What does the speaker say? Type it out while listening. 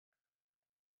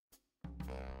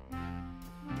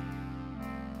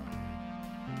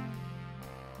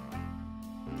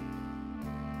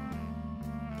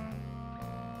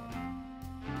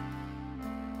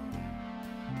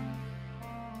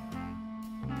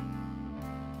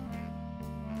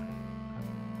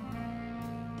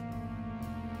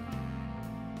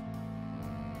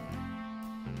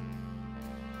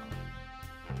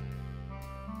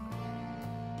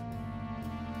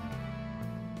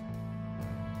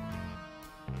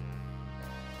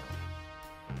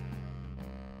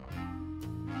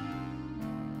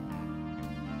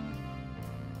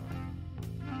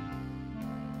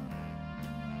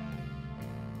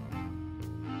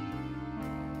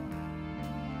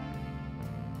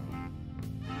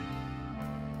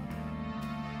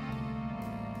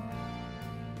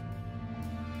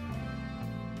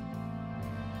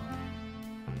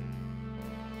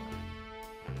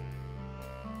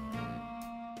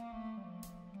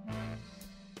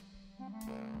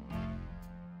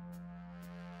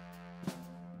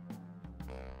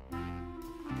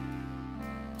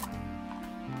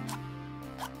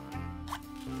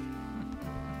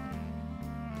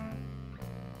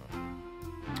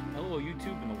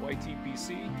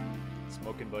ytpc,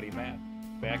 Smoking Buddy Matt,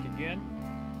 back again.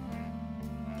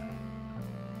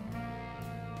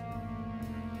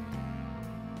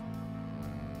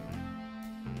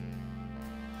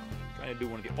 Trying to do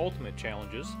one of the ultimate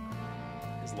challenges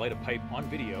is light a pipe on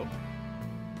video.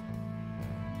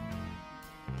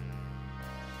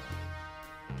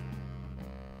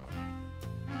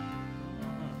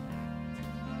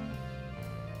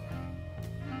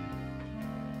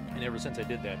 And ever since I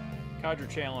did that Codger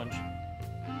challenge,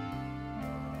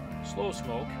 slow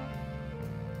smoke,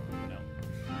 you know,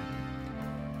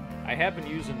 I have been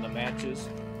using the matches.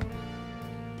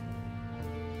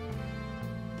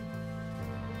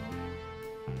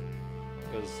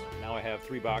 Because now I have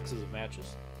 3 boxes of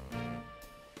matches.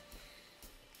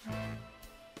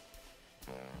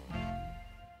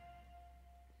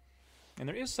 And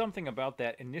there is something about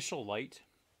that initial light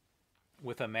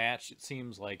with a match. It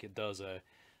seems like it does a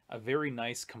very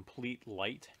nice complete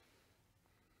light.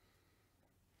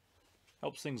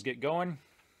 Helps things get going.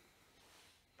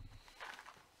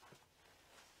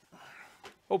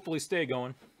 Hopefully stay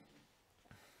going.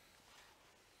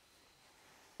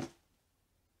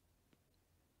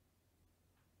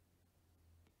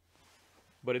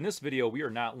 But in this video, we are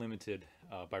not limited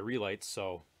by relights,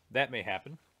 so that may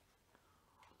happen.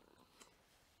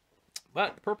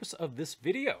 But the purpose of this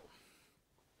video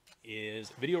is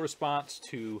video response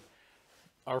to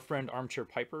our friend Armchair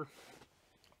Piper,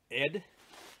 Ed,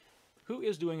 who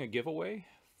is doing a giveaway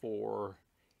for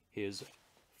his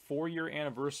 4-year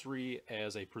anniversary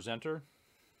as a presenter.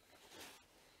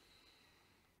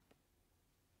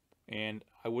 And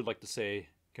I would like to say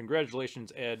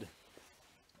congratulations, Ed.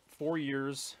 4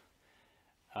 years,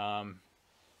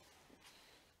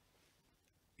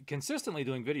 consistently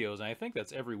doing videos, and I think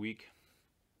that's every week,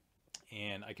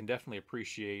 and I can definitely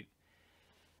appreciate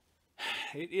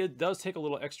it does take a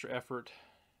little extra effort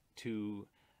to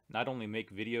not only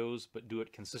make videos but do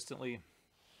it consistently,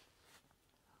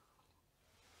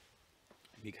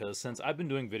 because since I've been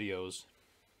doing videos,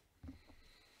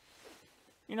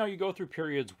 you know, you go through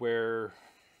periods where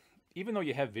even though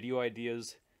you have video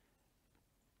ideas,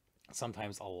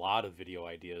 sometimes a lot of video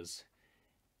ideas,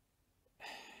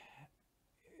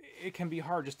 it can be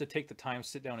hard just to take the time,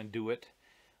 sit down and do it,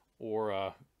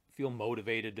 or feel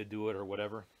motivated to do it or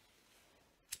whatever.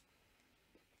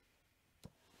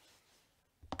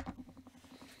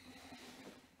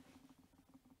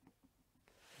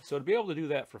 So to be able to do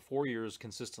that for 4 years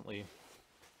consistently,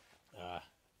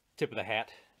 tip of the hat,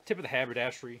 tip of the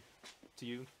haberdashery to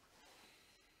you.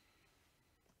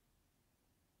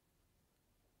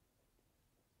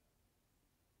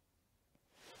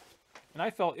 And I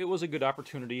felt it was a good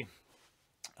opportunity.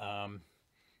 I'm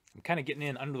kind of getting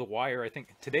in under the wire. I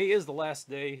think today is the last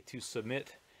day to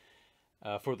submit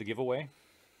for the giveaway.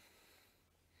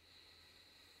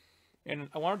 And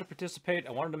I wanted to participate.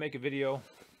 I wanted to make a video.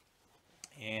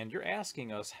 And you're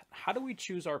asking us, how do we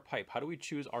choose our pipe? How do we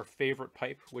choose our favorite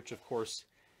pipe? Which, of course,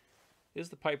 is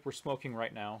the pipe we're smoking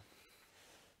right now.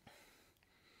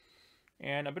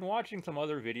 And I've been watching some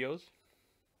other videos.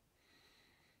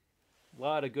 A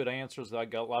lot of good answers. I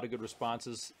got a lot of good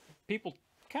responses. People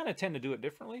kind of tend to do it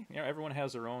differently. You know, everyone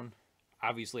has their own,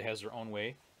 obviously has their own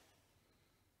way.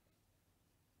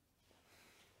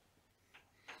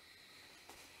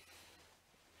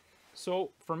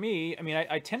 So for me, I mean,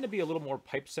 I tend to be a little more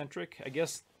pipe-centric. I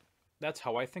guess that's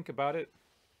how I think about it.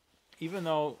 Even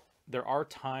though there are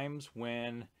times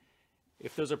when,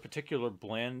 if there's a particular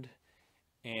blend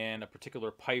and a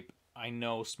particular pipe I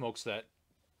know smokes that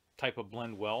type of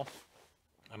blend well,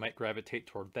 I might gravitate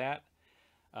toward that,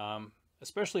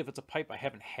 especially if it's a pipe I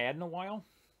haven't had in a while.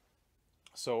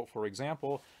 So, for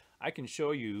example, I can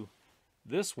show you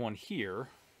this one here.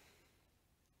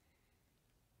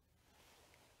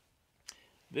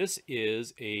 This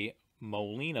is a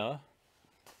Molina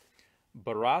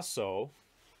Barrasso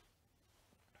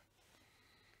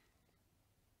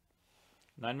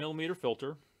 9mm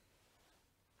filter.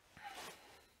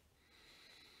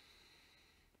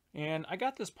 And I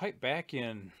got this pipe back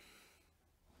in,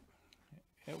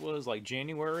 it was like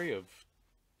January of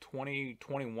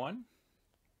 2021.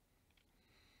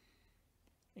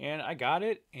 And I got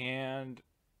it and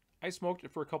I smoked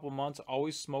it for a couple months,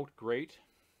 always smoked great.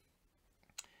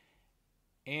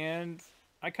 And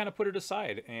I kind of put it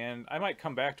aside, and I might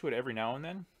come back to it every now and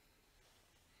then.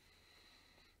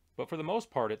 But for the most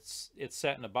part, it's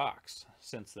sat in a box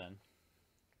since then.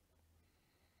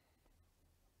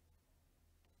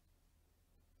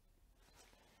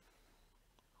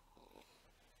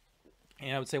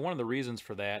 And I would say one of the reasons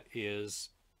for that is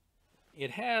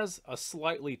it has a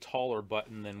slightly taller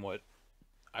button than what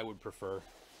I would prefer.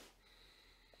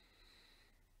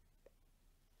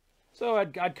 So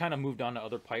I'd kind of moved on to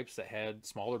other pipes that had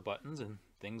smaller buttons and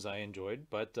things I enjoyed.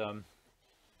 But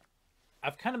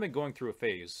I've kind of been going through a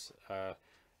phase. The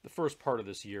first part of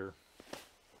this year,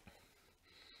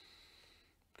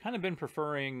 kind of been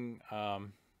preferring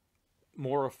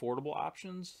more affordable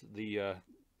options, the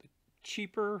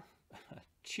cheaper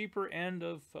cheaper end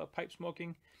of pipe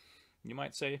smoking, you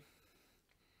might say.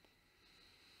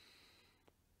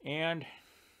 And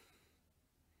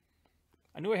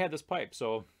I knew I had this pipe,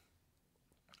 so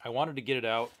I wanted to get it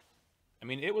out. I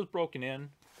mean, it was broken in,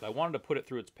 but I wanted to put it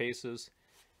through its paces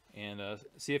and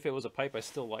see if it was a pipe I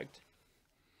still liked.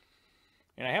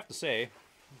 And I have to say,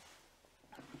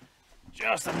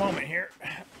 just a moment here,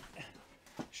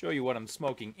 show you what I'm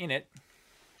smoking in it.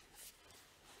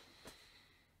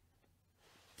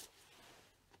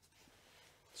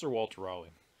 Sir Walter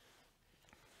Raleigh.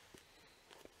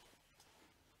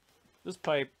 This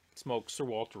pipe smokes Sir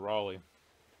Walter Raleigh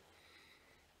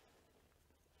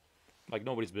like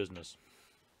nobody's business.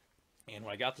 And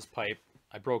when I got this pipe,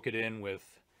 I broke it in with,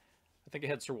 I think I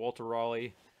had Sir Walter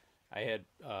Raleigh, I had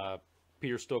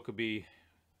Peter Stokeby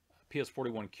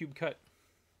PS41 Cube Cut.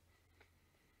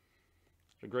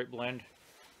 It's a great blend.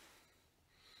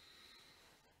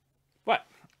 But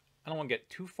I don't want to get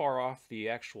too far off the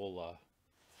actual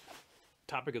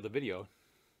topic of the video.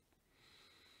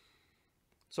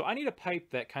 So I need a pipe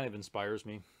that kind of inspires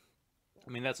me. I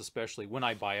mean, that's especially when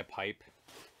I buy a pipe.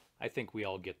 I think we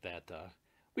all get that.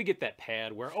 We get that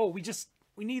pad where, oh, we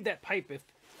need that pipe. If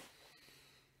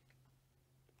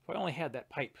I only had that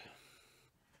pipe,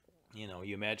 you know,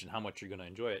 you imagine how much you're going to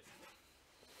enjoy it.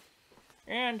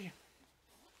 And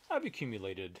I've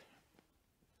accumulated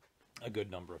a good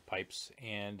number of pipes,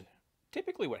 and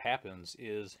typically what happens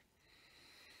is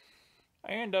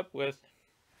I end up with,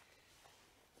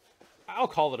 I'll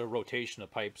call it a rotation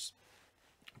of pipes,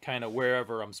 kind of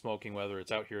wherever I'm smoking, whether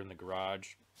it's out here in the garage,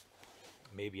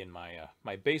 maybe in my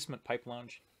my basement pipe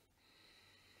lounge.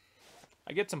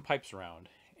 I get some pipes around,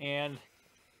 and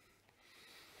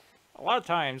a lot of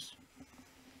times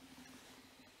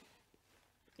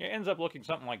it ends up looking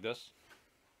something like this.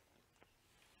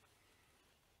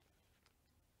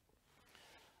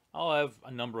 I'll have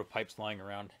a number of pipes lying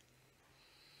around.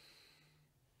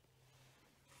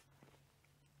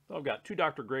 So I've got two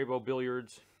Dr. Grabo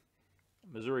billiards,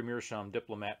 Missouri Meerschaum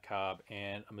Diplomat Cob,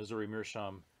 and a Missouri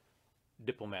Meerschaum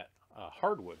Diplomat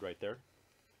hardwood right there.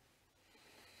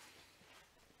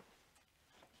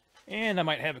 And I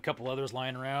might have a couple others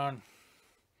lying around.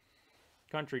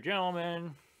 Country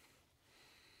Gentleman,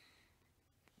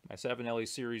 my 7LE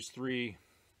Series 3,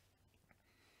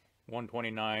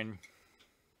 129,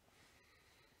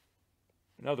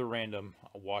 another random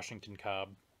Washington Cob.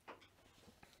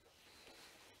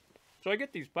 So I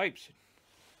get these pipes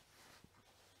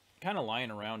kind of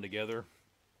lying around together,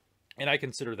 and I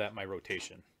consider that my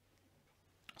rotation.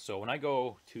 So when I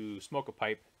go to smoke a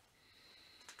pipe,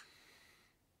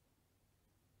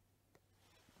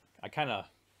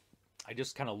 I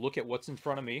just kind of look at what's in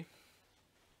front of me,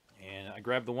 and I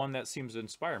grab the one that seems to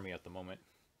inspire me at the moment,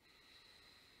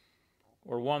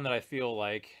 or one that I feel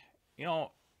like, you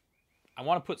know, I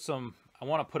want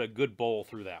to put a good bowl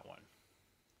through that one.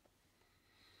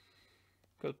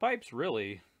 Because pipes,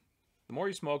 really, the more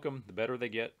you smoke them, the better they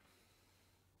get.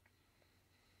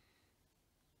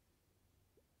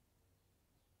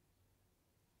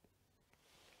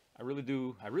 I really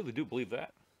do believe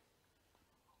that.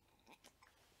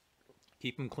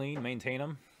 Keep them clean, maintain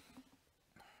them,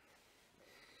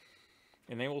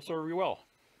 and they will serve you well.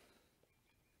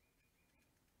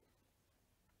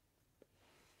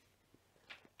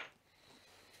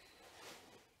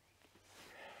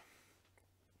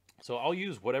 So I'll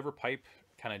use whatever pipe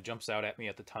kind of jumps out at me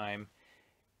at the time.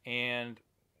 And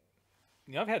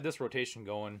you know, I've had this rotation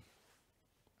going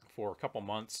for a couple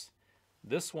months.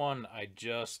 This one I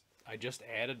just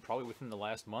added probably within the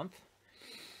last month.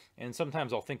 And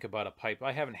sometimes I'll think about a pipe.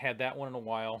 I haven't had that one in a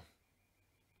while.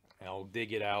 I'll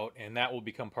dig it out, and that will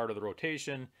become part of the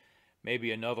rotation.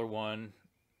 Maybe another one.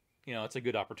 You know, it's a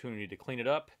good opportunity to clean it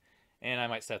up, and I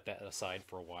might set that aside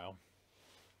for a while.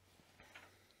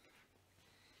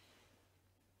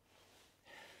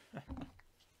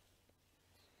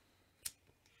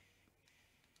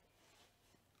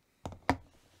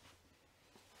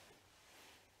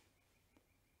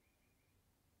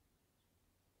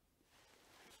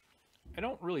 I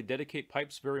don't really dedicate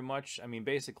pipes very much. I mean,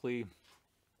 basically,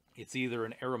 it's either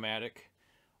an aromatic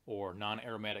or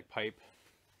non-aromatic pipe.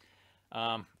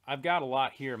 I've got a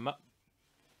lot here.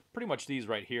 Pretty much these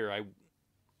right here,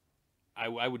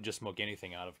 I would just smoke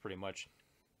anything out of, pretty much.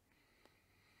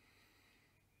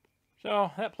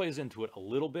 So that plays into it a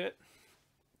little bit.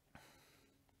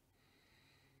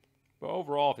 But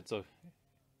overall, if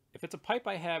it's a pipe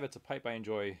I have, it's a pipe I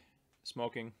enjoy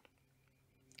smoking.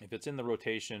 If it's in the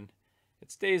rotation,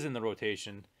 it stays in the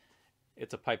rotation.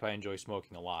 It's a pipe I enjoy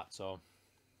smoking a lot. So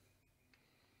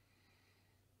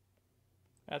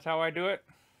that's how I do it.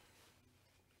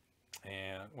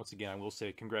 And once again, I will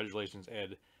say congratulations,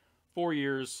 Ed. 4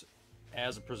 years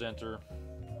as a presenter.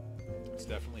 It's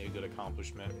definitely a good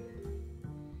accomplishment.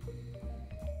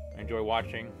 I enjoy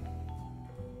watching.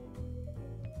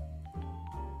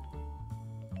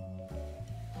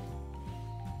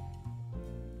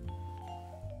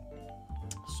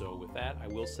 So with that, I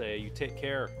will say you take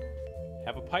care.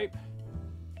 Have a pipe.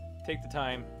 Take the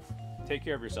time. Take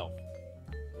care of yourself.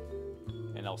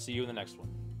 And I'll see you in the next one.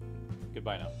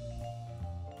 Goodbye now.